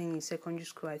back then in secondary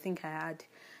school, I think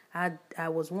I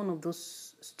was one of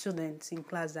those students in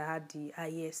class that had the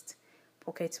highest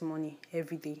pocket money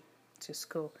every day to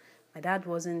school. My dad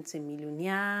wasn't a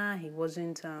millionaire. He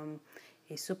wasn't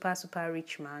a super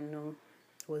rich man. No,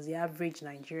 he was the average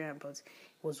Nigerian, but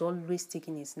he was always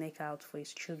sticking his neck out for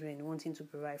his children, wanting to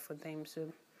provide for them.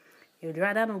 So You'd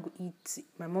rather not go eat.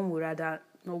 My mom would rather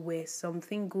not wear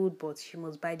something good, but she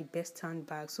must buy the best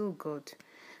handbags. Oh God.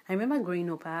 I remember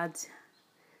growing up,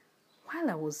 while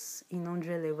I was in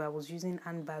 100 level, I was using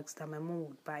handbags that my mom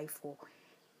would buy for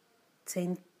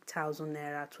 10,000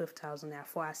 naira, 12,000 naira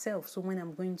for herself. So when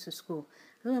I'm going to school,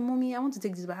 I say, Mommy, I want to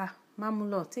take this bag.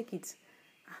 Mamulo, take it.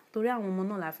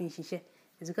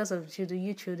 It's because of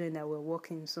you children that were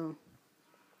working. So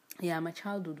yeah, my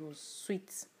childhood was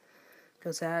sweet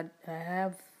because I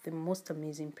have the most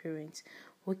amazing parents.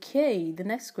 Okay, the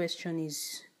next question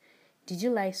is, did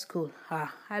you like school?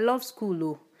 I love school.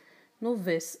 Oh, no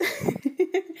verse.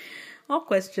 What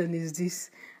question is this?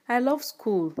 I love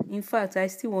school. In fact, I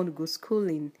still want to go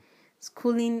schooling.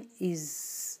 Schooling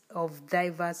is of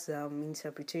diverse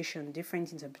interpretation,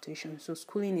 different interpretation. So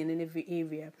schooling in every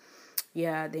area.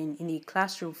 Yeah, then in a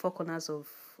classroom, 4 corners of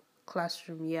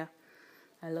classroom. Yeah,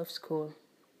 I love school.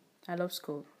 I love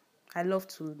school. I love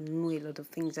to know a lot of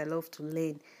things. I love to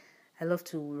learn. I love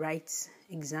to write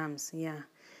exams. Yeah,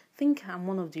 I think I'm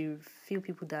one of the few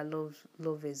people that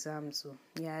love exams. So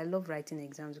yeah, I love writing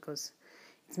exams because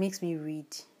it makes me read.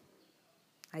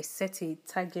 I set a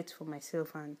target for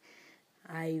myself, and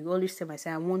I always tell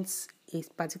myself I want a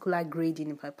particular grade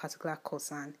in a particular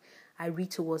course, and I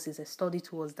read towards it, I study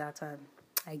towards that, and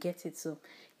I get it. So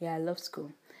yeah, I love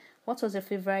school. What was your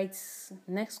favorite?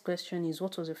 Next question is,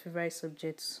 what was your favorite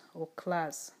subject or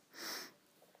class?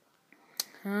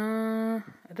 I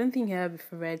don't think I have a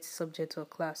favorite subject or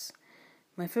class.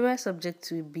 My favorite subject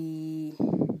would be,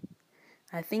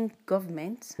 I think,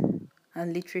 government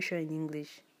and literature in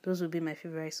English. Those would be my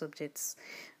favorite subjects.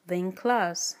 Then in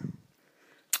class,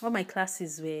 all my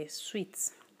classes were sweet,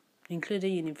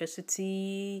 including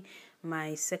university,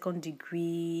 my second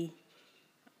degree,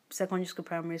 secondary school,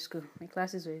 primary school. My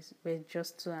classes were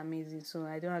just so amazing. So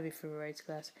I don't have a favorite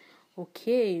class.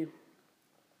 Okay.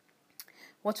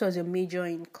 What was your major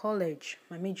in college?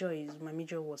 My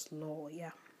major was law.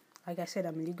 Yeah. Like I said,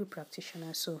 I'm a legal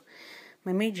practitioner, so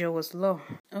my major was law.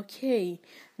 Okay.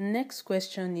 Next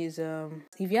question is,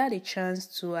 if you had a chance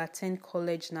to attend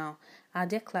college now, are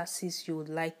there classes you would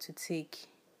like to take?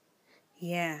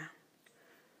 Yeah.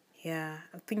 I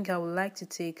think I would like to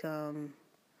take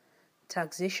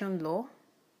taxation law,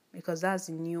 because that's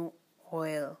the new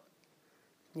oil.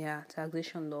 Yeah,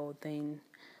 taxation law. Then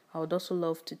I would also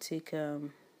love to take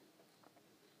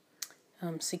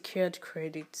secured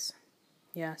credits.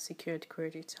 Yeah, secured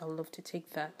credits. I would love to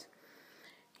take that.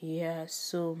 Yeah,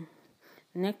 so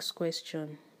next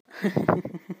question.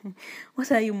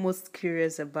 What are you most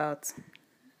curious about?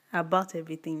 About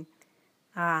everything.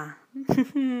 About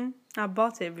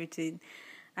everything.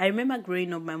 I remember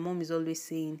growing up, my mom is always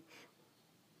saying,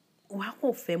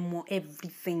 "Wow, more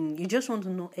everything. You just want to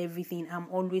know everything." I'm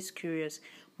always curious.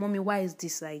 Mommy, why is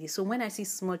this like this? So when I see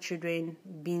small children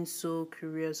being so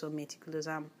curious or meticulous,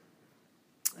 I'm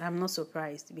not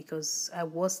surprised, because I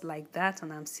was like that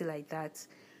and I'm still like that.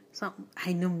 So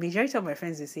I know majority of my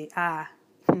friends, they say, is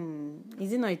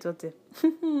it not Itote?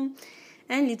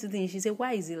 Any little thing, she say,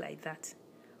 why is it like that?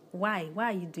 Why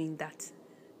are you doing that?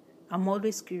 I'm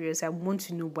always curious. I want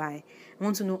to know why. I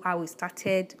want to know how it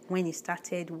started, when it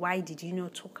started, why did you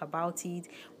not talk about it,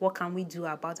 what can we do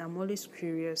about it? I'm always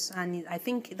curious, and I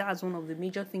think that's one of the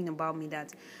major things about me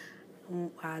that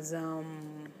has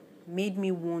made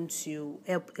me want to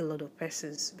help a lot of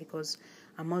persons, because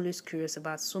I'm always curious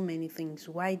about so many things.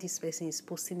 Why this person is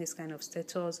posting this kind of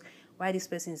status, why this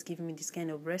person is giving me this kind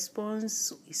of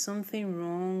response, is something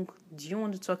wrong, do you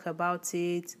want to talk about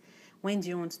it, when do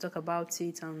you want to talk about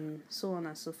it, and so on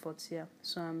and so forth. Yeah,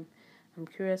 so I'm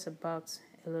curious about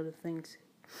a lot of things.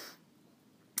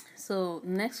 So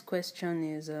next question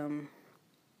is,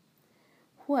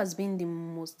 who has been the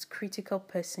most critical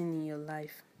person in your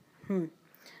life?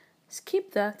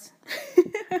 Skip that.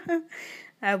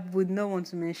 I would not want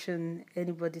to mention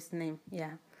anybody's name.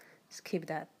 Yeah, skip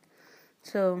that.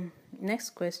 So,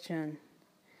 next question.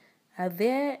 Are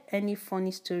there any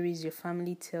funny stories your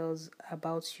family tells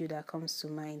about you that comes to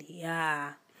mind?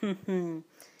 Yeah.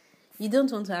 You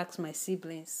don't want to ask my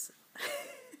siblings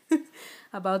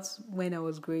about when I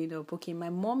was growing up. Okay, my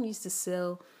mom used to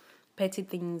sell petty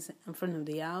things in front of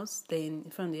the house,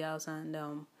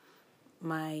 and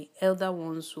my elder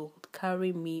ones would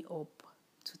carry me up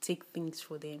to take things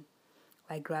for them,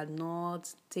 like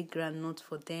groundnuts, take groundnuts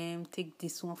for them, take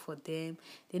this one for them.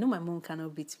 They know my mom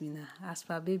cannot beat me now, as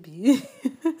per baby.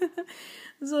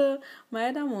 So my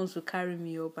other ones will carry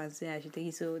me up and say I should take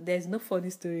it. So there's no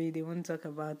funny story they won't talk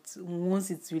about.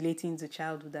 Once it's relating to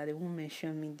childhood that they won't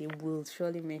mention me, they will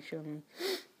surely mention me.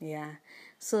 Yeah.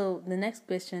 So the next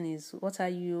question is, what are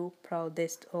you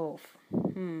proudest of?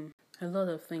 A lot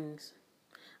of things.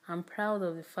 I'm proud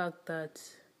of the fact that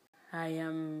I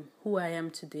am who I am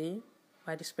today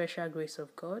by the special grace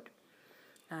of God,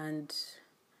 and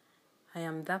I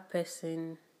am that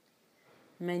person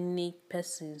many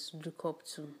persons look up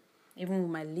to. Even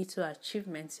with my little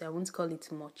achievements, I won't call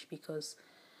it much because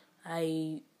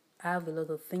I have a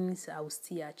lot of things I will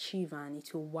still achieve, and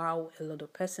it will wow a lot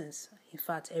of persons. In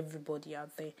fact, everybody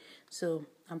out there. So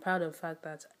I'm proud of the fact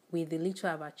that with the little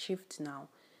I've achieved now,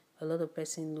 a lot of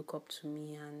persons look up to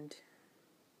me and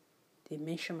they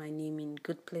mention my name in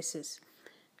good places.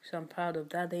 So I'm proud of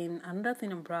that. Then another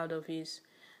thing I'm proud of is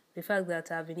the fact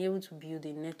that I've been able to build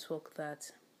a network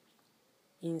that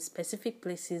in specific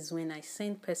places, when I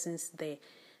send persons there,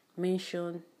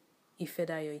 mention Itote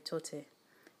or Itote,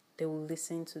 they will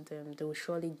listen to them. They will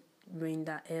surely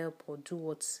render help or do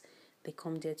what they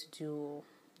come there to do.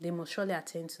 They must surely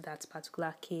attend to that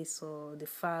particular case or the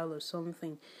file or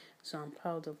something. So I'm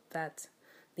proud of that.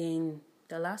 Then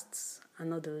the last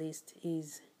and not the least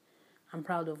is I'm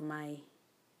proud of my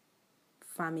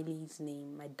family's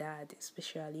name. My dad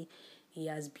especially, he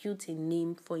has built a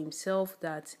name for himself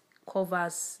that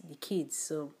covers the kids.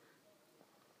 So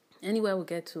anywhere we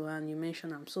get to and you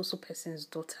mention I'm so person's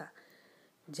daughter,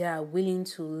 they are willing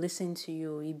to listen to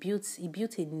you. He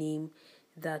built a name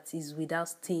that is without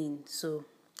stain. So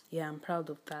yeah, I'm proud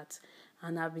of that,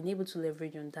 and I've been able to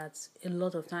leverage on that a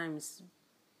lot of time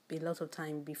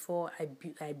before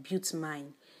I built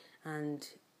mine, and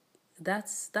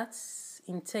that's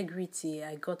integrity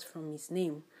I got from his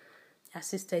name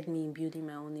assisted me in building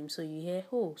my own name. So you hear,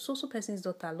 oh, so person's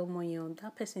daughter, Lomoyon,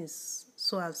 that person is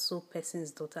so and so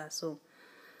person's daughter. So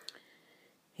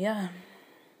yeah,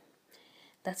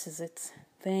 that is it.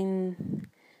 Then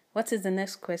what is the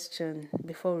next question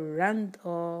before we round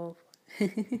off?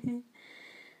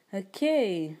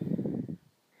 Okay.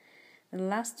 The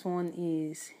last one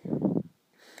is,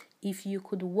 if you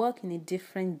could work in a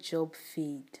different job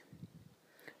field,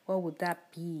 what would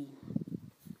that be?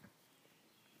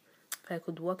 If I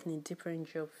could work in a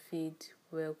different job field,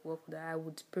 well, what would I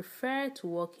would prefer to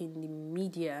work in the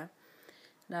media.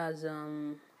 That's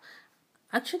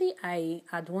actually I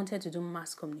had wanted to do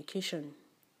mass communication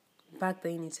back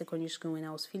then in secondary school when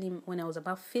I was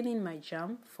about filling my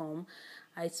JAM form.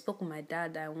 I spoke with my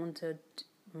dad. I wanted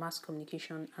mass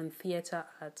communication and theater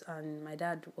art, and my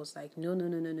dad was like, no,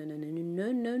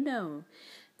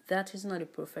 that is not a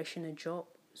professional job.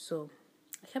 So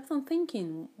I kept on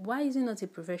thinking, why is it not a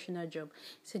professional job?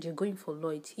 He said, you're going for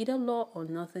law. It's either law or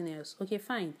nothing else. Okay,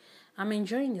 fine. I'm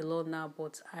enjoying the law now,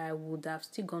 but I would have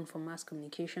still gone for mass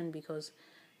communication because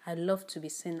I love to be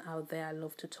seen out there. I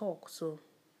love to talk. So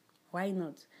why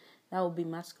not? That would be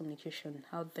mass communication,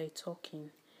 out there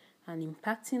talking and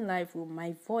impacting life with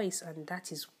my voice, and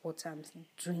that is what I'm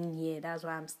doing here. That's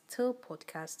why I'm still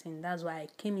podcasting. That's why I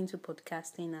came into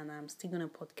podcasting, and I'm still going to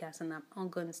podcast, and I'm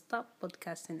not going to stop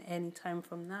podcasting anytime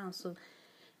from now. So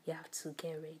you have to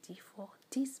get ready for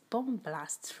this bomb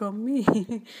blast from me.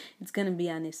 It's going to be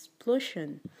an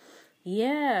explosion.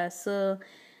 Yeah, so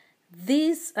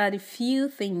these are the few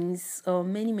things, or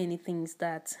many things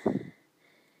that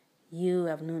you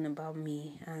have known about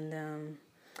me. And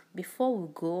before we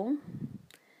go,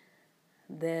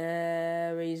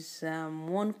 there is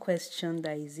one question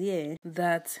that is here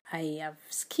that I have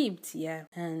skipped,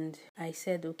 and I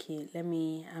said, okay,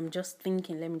 I'm just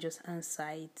thinking, let me just answer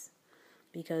it,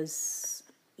 because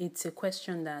it's a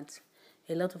question that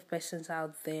a lot of persons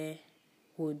out there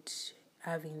would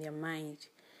have in their mind.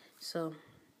 So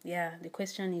yeah, the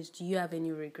question is, do you have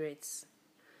any regrets?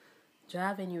 Do I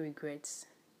have any regrets?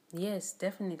 Yes,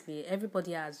 definitely.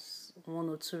 Everybody has one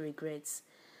or two regrets.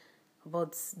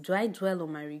 But do I dwell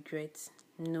on my regrets?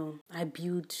 No. I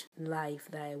build life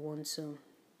that I want to.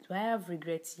 Do I have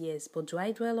regrets? Yes. But do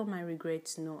I dwell on my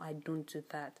regrets? No, I don't do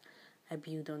that. I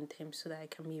build on them so that I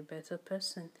can be a better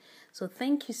person. So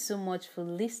thank you so much for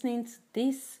listening to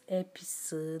this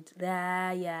episode.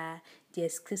 The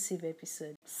exclusive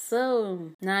episode.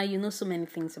 So now you know so many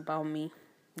things about me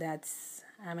that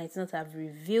I might not have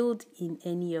revealed in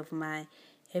any of my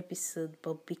episode,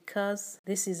 but because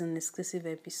this is an exclusive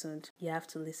episode, you have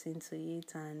to listen to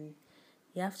it and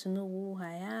you have to know who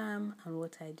I am and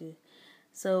what I do.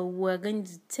 So we're going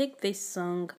to take this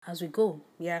song as we go.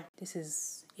 Yeah, this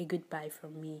is a goodbye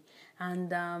from me, and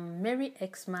Merry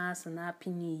Xmas and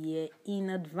Happy New Year in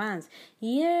advance.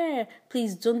 Yeah,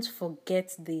 please don't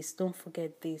forget this.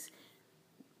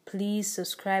 Please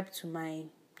subscribe to my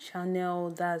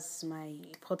channel. That's my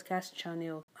podcast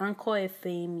channel, Anchor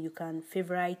FM. You can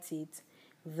favorite it.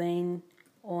 Then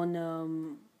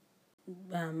on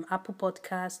Apple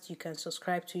Podcast, you can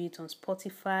subscribe to it. On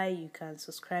Spotify, you can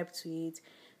subscribe to it.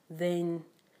 Then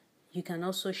you can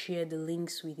also share the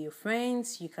links with your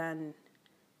friends. You can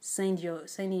send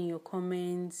in your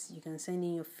comments. You can send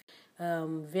in your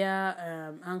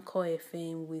via Anchor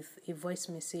FM with a voice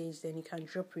message. Then you can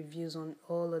drop reviews on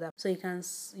all of that. So you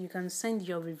can send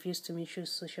your reviews to me through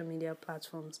social media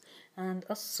platforms. And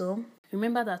also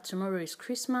remember that tomorrow is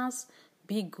Christmas.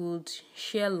 Be good,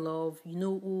 share love. You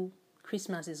know who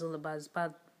Christmas is all about. It's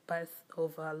about birth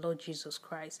of our Lord Jesus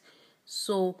Christ.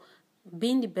 So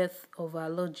being the birth of our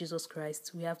Lord Jesus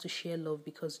Christ, we have to share love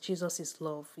because Jesus is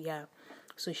love. Yeah.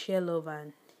 So share love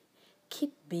and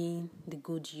keep being the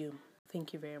good you.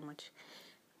 Thank you very much.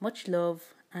 Much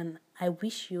love, and I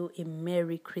wish you a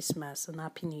Merry Christmas and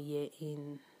Happy New Year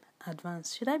in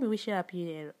advance. Should I be wishing Happy New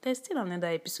Year? There's still another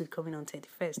episode coming on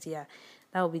 31st. Yeah,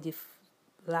 that will be the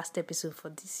last episode for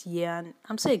this year, and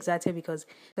I'm so excited because it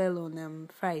fell on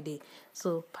Friday.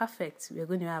 So perfect. We're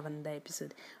going to have another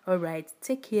episode. All right.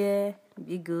 Take care.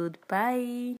 Be good.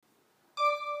 Bye.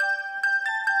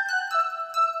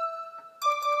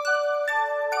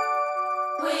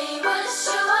 We wish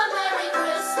you